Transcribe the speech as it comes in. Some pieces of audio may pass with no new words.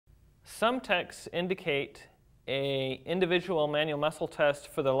Some texts indicate an individual manual muscle test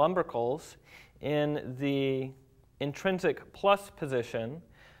for the lumbricals in the intrinsic plus position,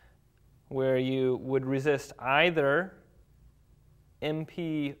 where you would resist either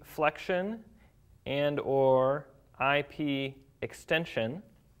MP flexion and or IP extension.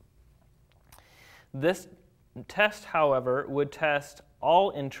 This test, however, would test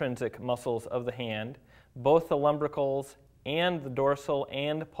all intrinsic muscles of the hand, both the lumbricals and the dorsal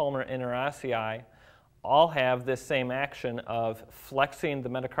and palmar interossei all have this same action of flexing the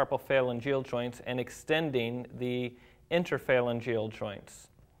metacarpal phalangeal joints and extending the interphalangeal joints.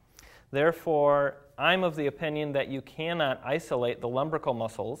 Therefore, I'm of the opinion that you cannot isolate the lumbrical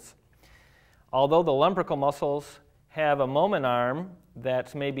muscles. Although the lumbrical muscles have a moment arm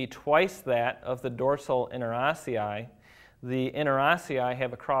that's maybe twice that of the dorsal interossei, the interossei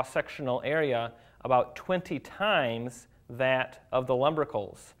have a cross-sectional area about 20 times that of the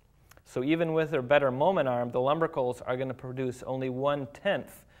lumbricals. So even with their better moment arm, the lumbricals are going to produce only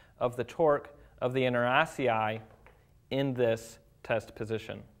 1/10 of the torque of the interossei in this test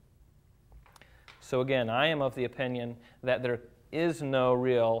position. So again, I am of the opinion that there is no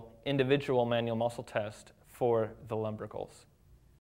real individual manual muscle test for the lumbricals.